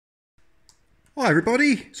Hi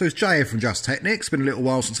everybody, so it's Jay here from Just Technics. It's been a little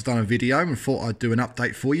while since I've done a video and thought I'd do an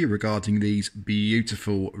update for you regarding these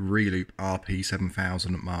beautiful Reloop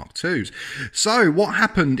RP-7000MK2s. So what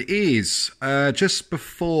happened is, just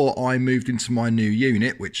before I moved into my new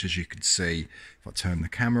unit, which as you can see, if I turn the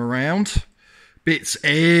camera around, bits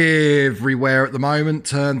everywhere at the moment,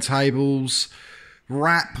 turntables,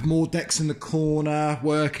 wrap, more decks in the corner,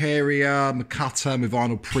 work area, my cutter, my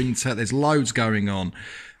vinyl printer, there's loads going on.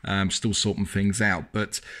 Still sorting things out,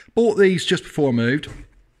 but bought these just before I moved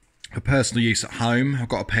for personal use at home. I've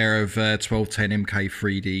got a pair of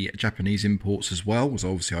 1210MK3D Japanese imports as well, because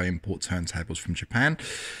obviously I import turntables from Japan.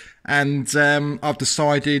 And I've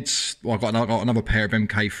decided, well, I got another pair of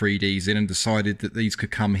MK3Ds in and decided that these could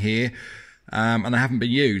come here, and they haven't been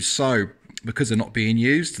used. So because they're not being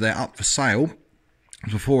used, they're up for sale.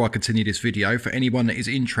 Before I continue this video, for anyone that is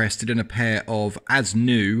interested in a pair of as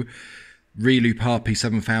new Reloop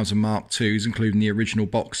RP-7000MK2s, including the original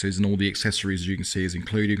boxes and all the accessories, as you can see, is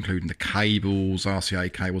included, including the cables,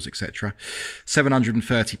 RCA cables, etc.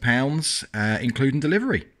 £730, including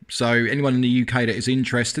delivery. So anyone in the UK that is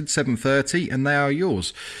interested, $730, and they are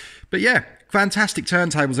yours. But yeah, fantastic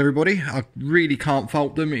turntables, everybody. I really can't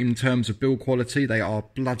fault them in terms of build quality. They are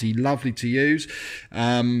bloody lovely to use.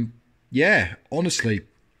 Yeah, honestly,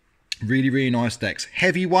 really, really nice decks.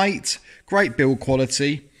 Heavyweight, great build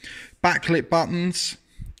quality. Backlit buttons,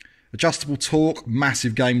 adjustable torque,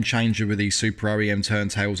 massive game changer with these Super OEM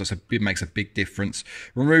turntables. It makes a big difference.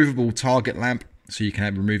 Removable target lamp, so you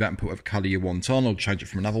can remove that and put whatever colour you want on, or change it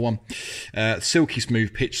from another one. Silky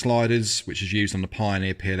smooth pitch sliders, which is used on the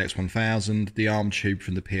Pioneer PLX 1000, the arm tube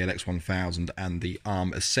from the PLX 1000, and the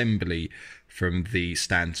arm assembly from the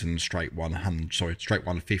Stanton Straight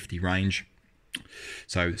 150 range.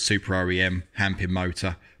 So Super OEM hand pin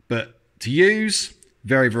motor, but to use,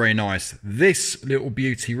 very, very nice. This little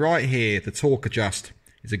beauty right here, the torque adjust,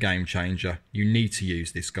 is a game changer. You need to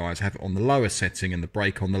use this, guys. Have it on the lowest setting and the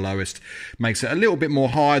brake on the lowest. Makes it a little bit more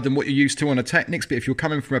higher than what you're used to on a Technics, but if you're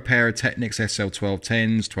coming from a pair of Technics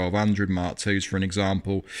SL1210s, 1200 Mark IIs for an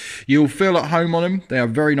example, you'll feel at home on them. They are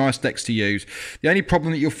very nice decks to use. The only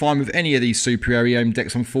problem that you'll find with any of these Super OEM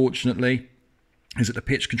decks, unfortunately, is that the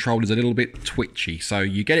pitch control is a little bit twitchy. So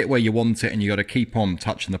you get it where you want it and you got to keep on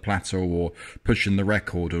touching the plateau or pushing the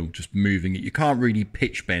record or just moving it. You can't really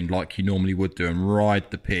pitch bend like you normally would do and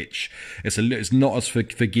ride the pitch. It's not as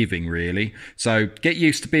forgiving, really. So get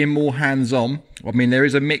used to being more hands-on. I mean, there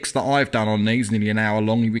is a mix that I've done on these, nearly an hour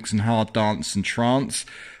long, mixing hard dance and trance.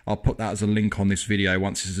 I'll put that as a link on this video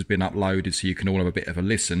once this has been uploaded so you can all have a bit of a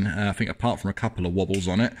listen. I think apart from a couple of wobbles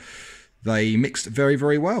on it, they mixed very,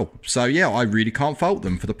 very well. So yeah, I really can't fault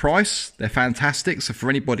them. For the price, they're fantastic. So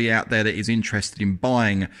for anybody out there that is interested in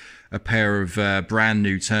buying a pair of brand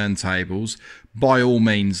new turntables, by all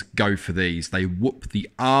means, go for these. They whoop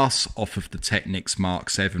the arse off of the Technics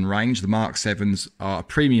Mark 7 range. The Mark 7s are a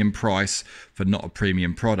premium price for not a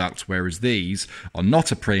premium product, whereas these are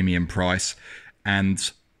not a premium price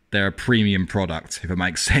and they're a premium product, if it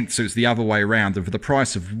makes sense. So it's the other way around. And for the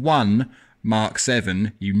price of one Mark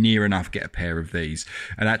 7, you near enough get a pair of these,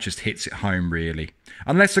 and that just hits it home, really.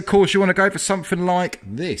 Unless, of course, you want to go for something like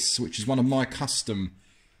this, which is one of my custom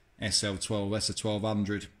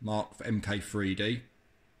SL1200 Mark MK3D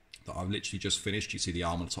that I've literally just finished. You see the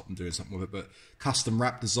arm on the top and doing something with it, but custom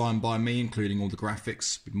wrap designed by me, including all the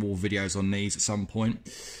graphics, with more videos on these at some point.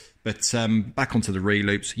 But back onto the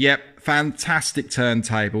Reloops. Yep, fantastic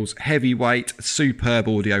turntables, heavyweight, superb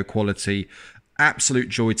audio quality, absolute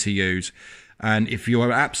joy to use. And if you're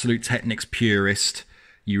an absolute Technics purist,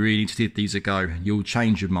 you really need to give these a go. You'll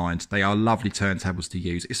change your mind. They are lovely turntables to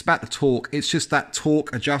use. It's about the torque. It's just that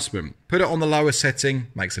torque adjustment. Put it on the lower setting,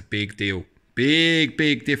 makes a big deal. Big,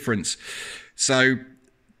 big difference. So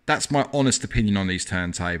that's my honest opinion on these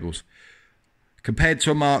turntables. Compared to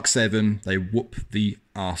a Mark 7, they whoop the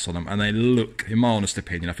arse on them. And they look, in my honest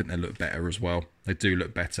opinion, I think they look better as well. They do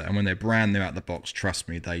look better. And when they're brand new out of the box, trust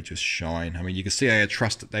me, they just shine. I mean, you can see they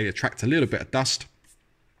attract a little bit of dust,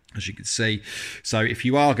 as you can see. So if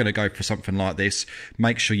you are going to go for something like this,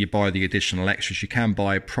 make sure you buy the additional extras. You can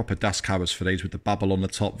buy proper dust covers for these with the bubble on the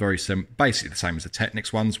top. Basically the same as the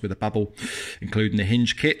Technics ones with a bubble, including the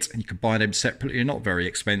hinge kit. And you can buy them separately. They're not very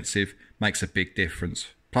expensive. Makes a big difference.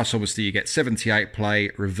 Plus, obviously, you get 78 play,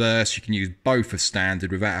 reverse. You can use both as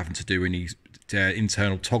standard without having to do any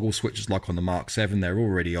internal toggle switches like on the Mark 7. They're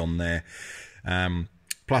already on there.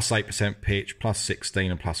 Plus 8% pitch, plus 16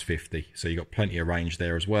 and plus 50. So you've got plenty of range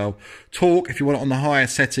there as well. Torque, if you want it on the higher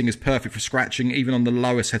setting, is perfect for scratching. Even on the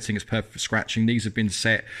lower setting, it's perfect for scratching. These have been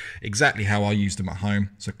set exactly how I use them at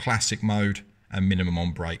home. So classic mode and minimum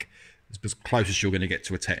on brake. It's as close as you're going to get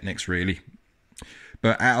to a Technics, really.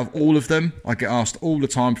 But out of all of them, I get asked all the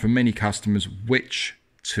time from many customers, which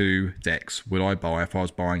 2 decks would I buy if I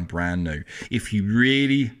was buying brand new? If you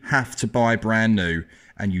really have to buy brand new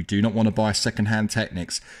and you do not want to buy second-hand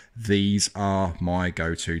Technics, these are my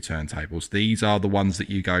go-to turntables. These are the ones that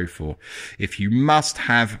you go for. If you must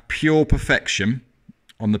have pure perfection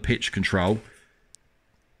on the pitch control,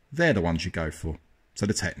 they're the ones you go for. So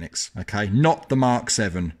the Technics, okay? Not the Mark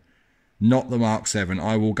 7. Not the Mark 7.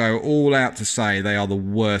 I will go all out to say they are the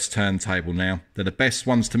worst turntable now. They're the best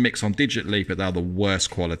ones to mix on digitally, but they're the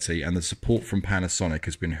worst quality, and the support from Panasonic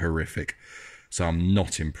has been horrific. So I'm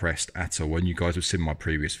not impressed at all, and you guys have seen my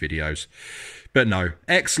previous videos. But no,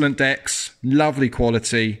 excellent decks, lovely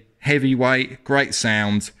quality, heavyweight, great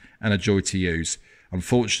sound, and a joy to use.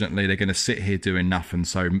 Unfortunately, they're going to sit here doing nothing.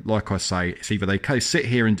 So like I say, it's either they sit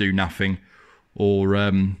here and do nothing, or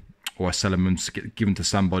I sell them and give them to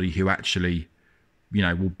somebody who actually, you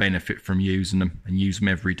know, will benefit from using them and use them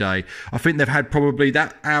every day. I think they've had probably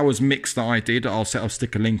that hours mix that I did. I'll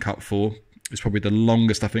stick a link up for. It's probably the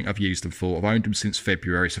longest I think I've used them for. I've owned them since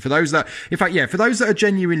February. So for those that, in fact, yeah, for those that are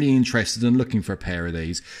genuinely interested and looking for a pair of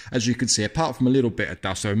these, as you can see, apart from a little bit of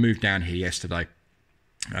dust, so I moved down here yesterday.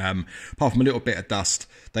 Apart from a little bit of dust,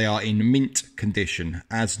 they are in mint condition,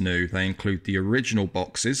 as new. They include the original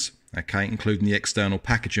boxes, okay, including the external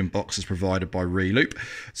packaging boxes provided by Reloop.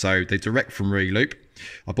 So they're direct from Reloop.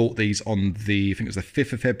 I bought these on the, I think it was the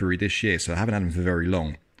 5th of February this year, so I haven't had them for very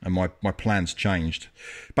long. And my plans changed.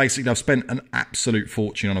 Basically, I've spent an absolute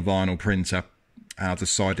fortune on a vinyl printer. And I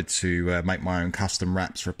decided to make my own custom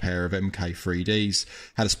wraps for a pair of MK3Ds.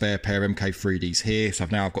 Had a spare pair of MK3Ds here, so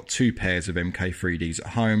I've got 2 pairs of MK3Ds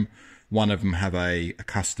at home. One of them have a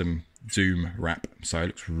custom Zoom wrap, so it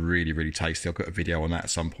looks really, really tasty. I'll got a video on that at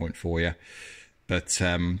some point for you. But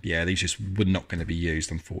yeah, these just were not going to be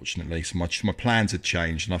used, unfortunately. So my plans had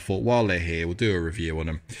changed, and I thought while they're here, we'll do a review on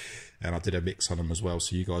them. And I did a mix on them as well,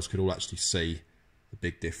 so you guys could all actually see the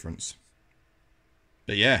big difference.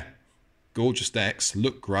 But yeah, gorgeous decks,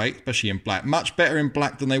 look great, especially in black. Much better in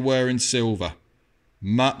black than they were in silver.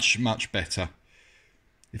 Much, much better.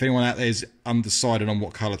 If anyone out there is undecided on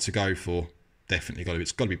what colour to go for, definitely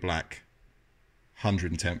it's got to be black.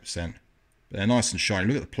 110%. But they're nice and shiny.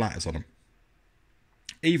 Look at the platters on them.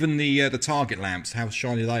 Even the target lamps, how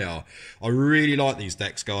shiny they are. I really like these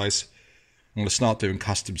decks, guys. I'm going to start doing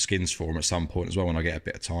custom skins for them at some point as well when I get a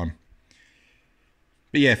bit of time.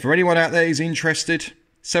 But yeah, for anyone out there who's interested,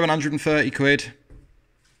 730 quid,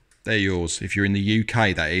 they're yours. If you're in the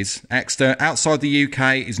UK, that is. Outside the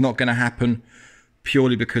UK is not going to happen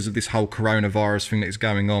purely because of this whole coronavirus thing that is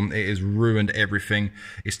going on. It has ruined everything.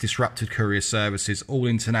 It's disrupted courier services. All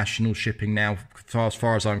international shipping now, as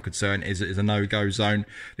far as I'm concerned, is a no-go zone.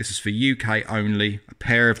 This is for UK only. A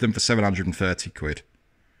pair of them for 730 quid.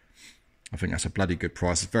 I think that's a bloody good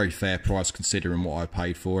price. It's a very fair price considering what I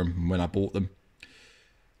paid for them when I bought them.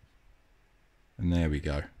 And there we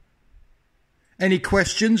go. Any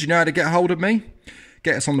questions? You know how to get hold of me.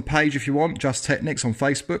 Get us on the page if you want, Just Technics on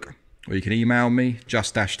Facebook. Or you can email me,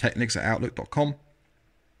 just-technics@outlook.com.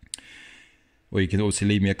 Or you can obviously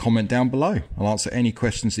leave me a comment down below. I'll answer any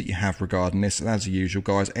questions that you have regarding this. And as usual,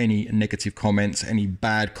 guys, any negative comments, any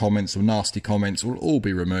bad comments or nasty comments will all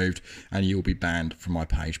be removed and you'll be banned from my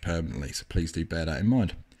page permanently. So please do bear that in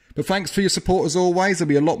mind. But thanks for your support as always. There'll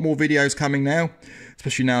be a lot more videos coming now,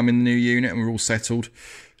 especially now I'm in the new unit and we're all settled.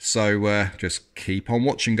 So just keep on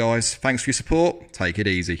watching, guys. Thanks for your support. Take it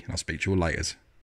easy. I'll speak to you all later.